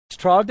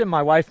Trogden.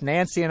 My wife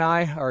Nancy and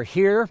I are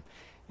here.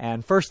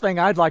 And first thing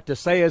I'd like to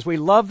say is we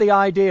love the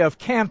idea of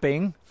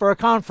camping for a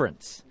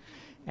conference.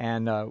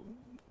 And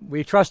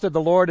we trusted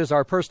the Lord as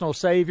our personal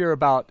Savior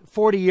about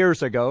 40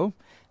 years ago.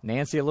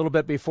 Nancy a little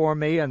bit before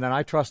me, and then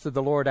I trusted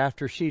the Lord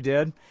after she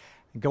did.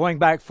 Going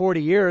back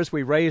 40 years,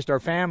 we raised our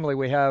family.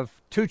 We have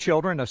 2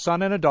 children, a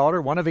son and a daughter,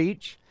 one of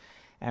each.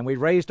 And we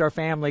raised our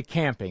family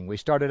camping. We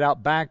started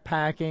out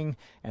backpacking,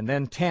 and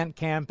then tent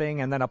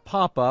camping, and then a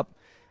pop-up.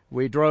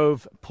 We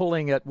drove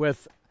pulling it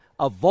with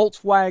a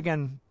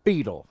Volkswagen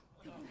Beetle.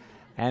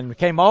 And we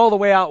came all the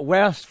way out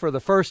west for the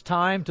first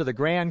time to the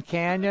Grand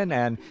Canyon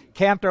and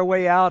camped our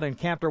way out and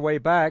camped our way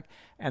back.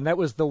 And that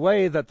was the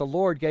way that the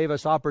Lord gave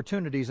us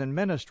opportunities in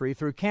ministry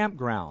through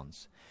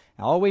campgrounds.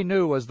 And all we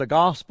knew was the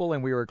gospel,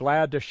 and we were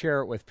glad to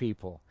share it with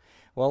people.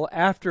 Well,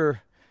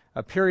 after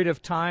a period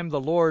of time, the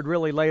Lord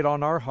really laid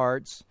on our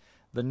hearts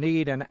the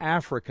need in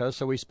Africa.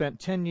 So we spent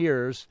 10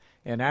 years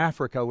in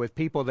Africa with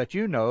people that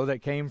you know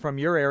that came from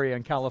your area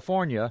in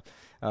California,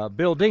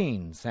 Bill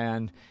Deans,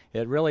 and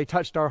it really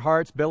touched our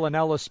hearts. Bill and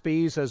Ella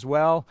Spees as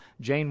well,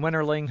 Jane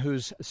Winterling,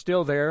 who's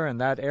still there in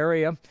that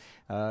area,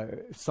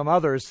 some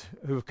others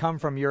who've come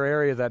from your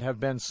area that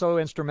have been so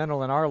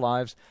instrumental in our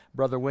lives,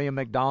 Brother William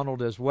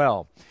McDonald as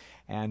well.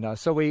 And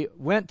so we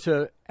went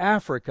to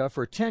Africa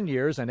for 10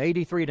 years, in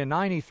 83 to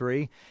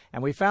 93,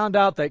 and we found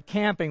out that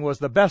camping was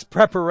the best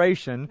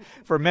preparation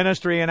for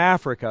ministry in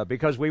Africa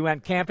because we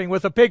went camping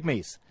with the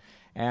pygmies.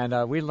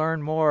 And we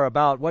learned more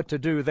about what to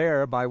do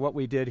there by what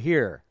we did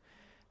here.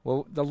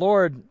 Well, the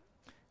Lord,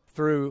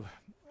 through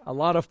a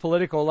lot of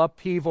political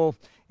upheaval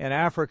in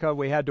Africa,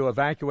 we had to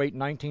evacuate in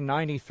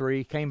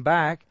 1993, came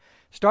back,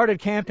 started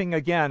camping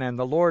again, and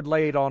the Lord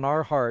laid on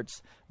our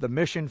hearts the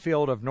mission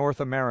field of North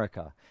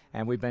America.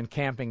 And we've been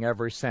camping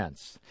ever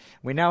since.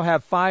 We now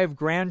have 5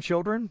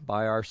 grandchildren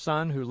by our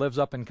son who lives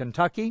up in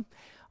Kentucky.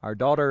 Our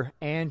daughter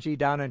Angie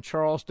down in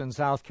Charleston,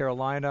 South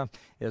Carolina,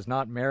 is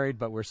not married,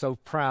 but we're so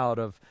proud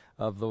of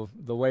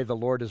the way the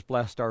Lord has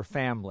blessed our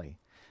family.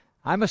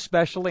 I'm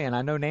especially, and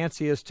I know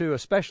Nancy is too,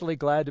 especially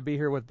glad to be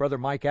here with Brother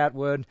Mike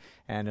Atwood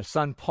and his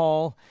son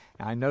Paul.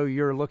 I know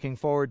you're looking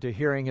forward to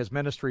hearing his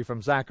ministry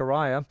from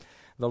Zechariah.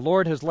 The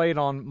Lord has laid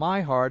on my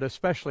heart,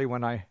 especially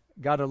when I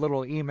got a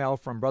little email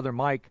from Brother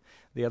Mike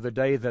the other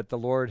day that the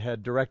Lord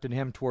had directed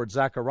him towards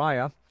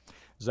Zechariah.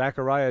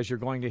 Zechariah, as you're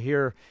going to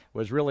hear,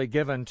 was really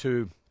given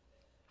to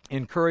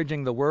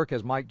encouraging the work,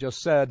 as Mike just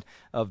said,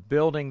 of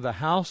building the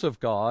house of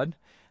God.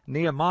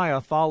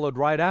 Nehemiah followed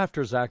right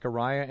after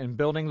Zechariah in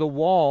building the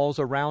walls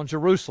around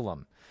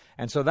Jerusalem.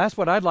 And so that's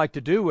what I'd like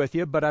to do with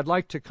you, but I'd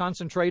like to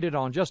concentrate it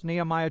on just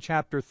Nehemiah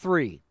chapter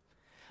 3,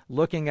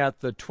 looking at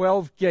the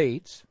 12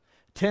 gates,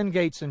 10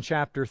 gates in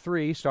chapter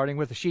 3, starting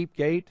with the sheep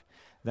gate,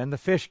 then the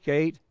fish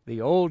gate, the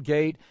old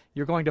gate.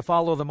 You're going to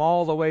follow them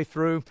all the way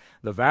through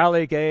the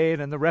valley gate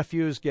and the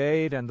refuse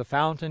gate and the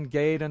fountain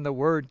gate and the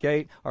word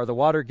gate, or the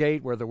water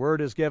gate where the word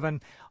is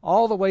given,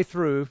 all the way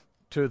through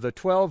to the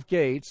 12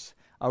 gates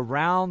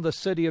around the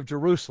city of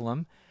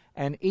Jerusalem.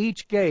 And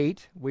each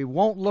gate, we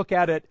won't look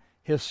at it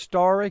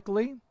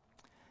historically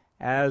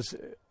as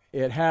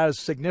it has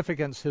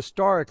significance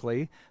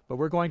historically, but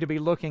we're going to be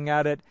looking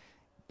at it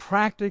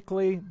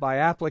practically by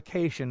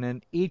application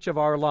in each of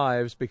our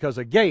lives, because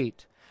a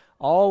gate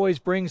always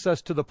brings us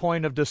to the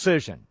point of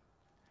decision.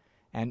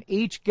 And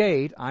each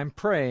gate, I'm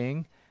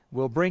praying,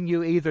 will bring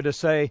you either to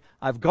say,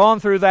 I've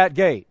gone through that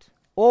gate,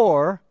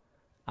 or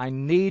I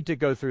need to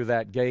go through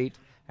that gate,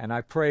 and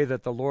I pray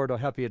that the Lord will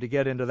help you to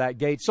get into that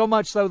gate, so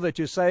much so that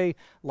you say,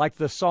 like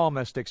the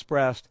psalmist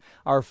expressed,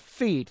 our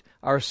feet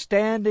are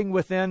standing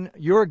within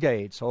your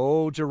gates,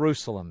 O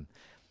Jerusalem.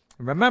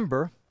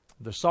 Remember,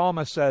 the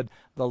psalmist said,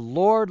 the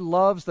Lord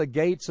loves the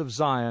gates of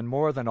Zion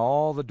more than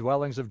all the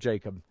dwellings of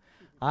Jacob.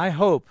 I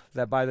hope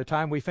that by the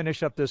time we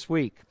finish up this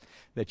week,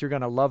 that you're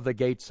going to love the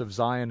gates of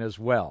Zion as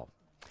well.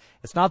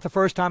 It's not the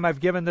first time I've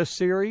given this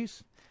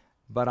series,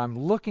 but I'm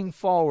looking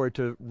forward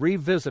to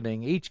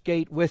revisiting each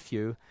gate with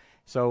you.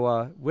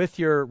 So with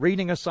your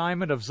reading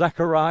assignment of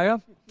Zechariah,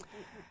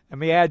 let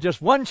me add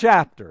just one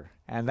chapter,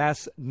 and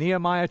that's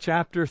Nehemiah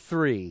chapter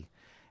 3.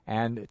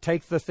 And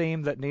take the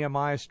theme that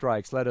Nehemiah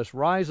strikes. Let us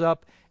rise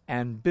up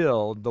and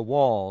build the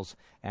walls,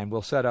 and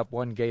we'll set up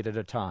one gate at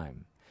a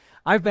time.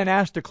 I've been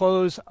asked to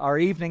close our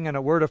evening in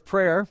a word of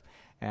prayer,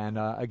 and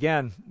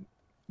again,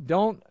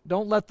 don't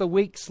let the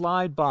week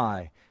slide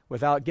by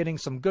without getting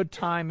some good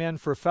time in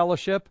for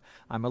fellowship.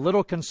 I'm a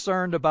little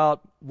concerned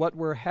about what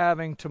we're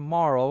having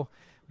tomorrow,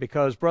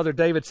 because Brother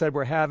David said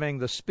we're having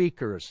the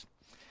speakers.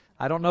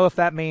 I don't know if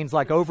that means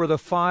like over the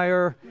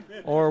fire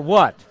or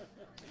what.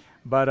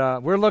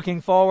 But we're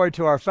looking forward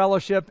to our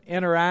fellowship,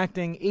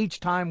 interacting each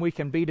time we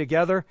can be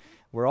together.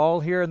 We're all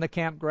here in the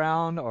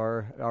campground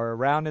or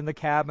around in the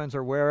cabins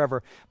or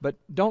wherever. But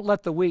don't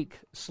let the week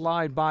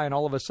slide by and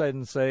all of a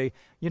sudden say,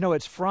 you know,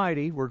 it's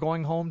Friday, we're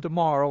going home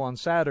tomorrow on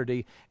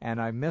Saturday,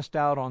 and I missed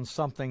out on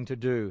something to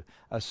do,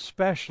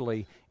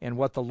 especially in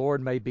what the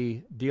Lord may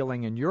be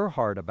dealing in your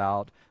heart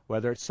about,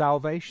 whether it's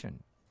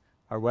salvation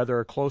or whether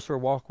a closer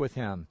walk with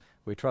Him.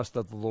 We trust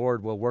that the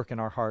Lord will work in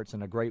our hearts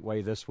in a great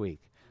way this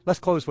week. Let's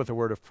close with a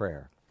word of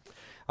prayer.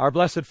 Our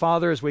blessed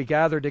Father, as we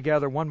gather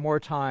together one more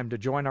time to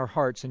join our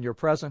hearts in your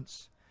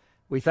presence,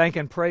 we thank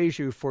and praise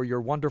you for your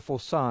wonderful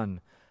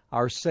Son,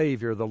 our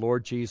Savior, the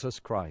Lord Jesus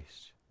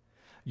Christ.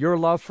 Your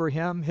love for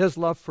him, his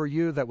love for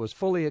you that was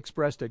fully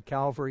expressed at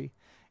Calvary,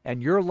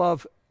 and your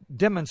love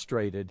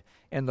demonstrated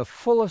in the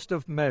fullest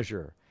of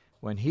measure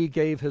when he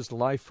gave his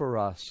life for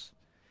us.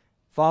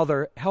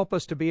 Father, help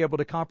us to be able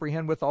to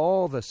comprehend with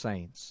all the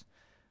saints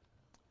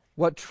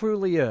what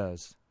truly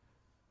is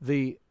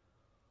the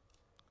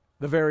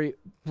very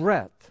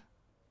breadth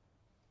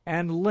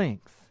and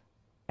length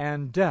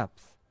and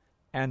depth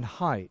and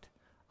height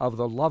of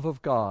the love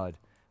of God,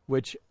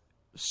 which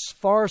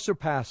far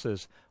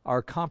surpasses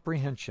our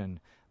comprehension,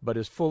 but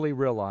is fully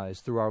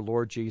realized through our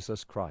Lord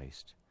Jesus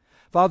Christ.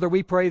 Father,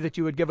 we pray that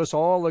you would give us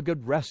all a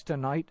good rest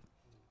tonight,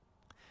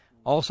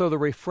 also the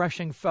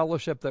refreshing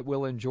fellowship that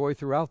we'll enjoy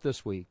throughout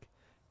this week.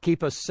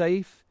 Keep us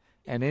safe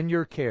and in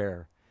your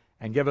care,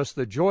 and give us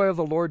the joy of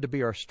the Lord to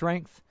be our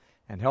strength,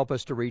 and help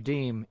us to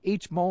redeem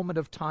each moment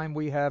of time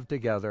we have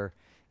together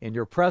in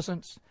your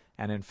presence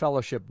and in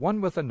fellowship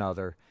one with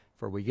another,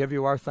 for we give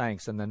you our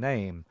thanks in the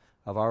name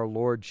of our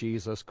Lord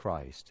Jesus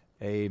Christ.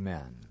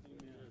 Amen.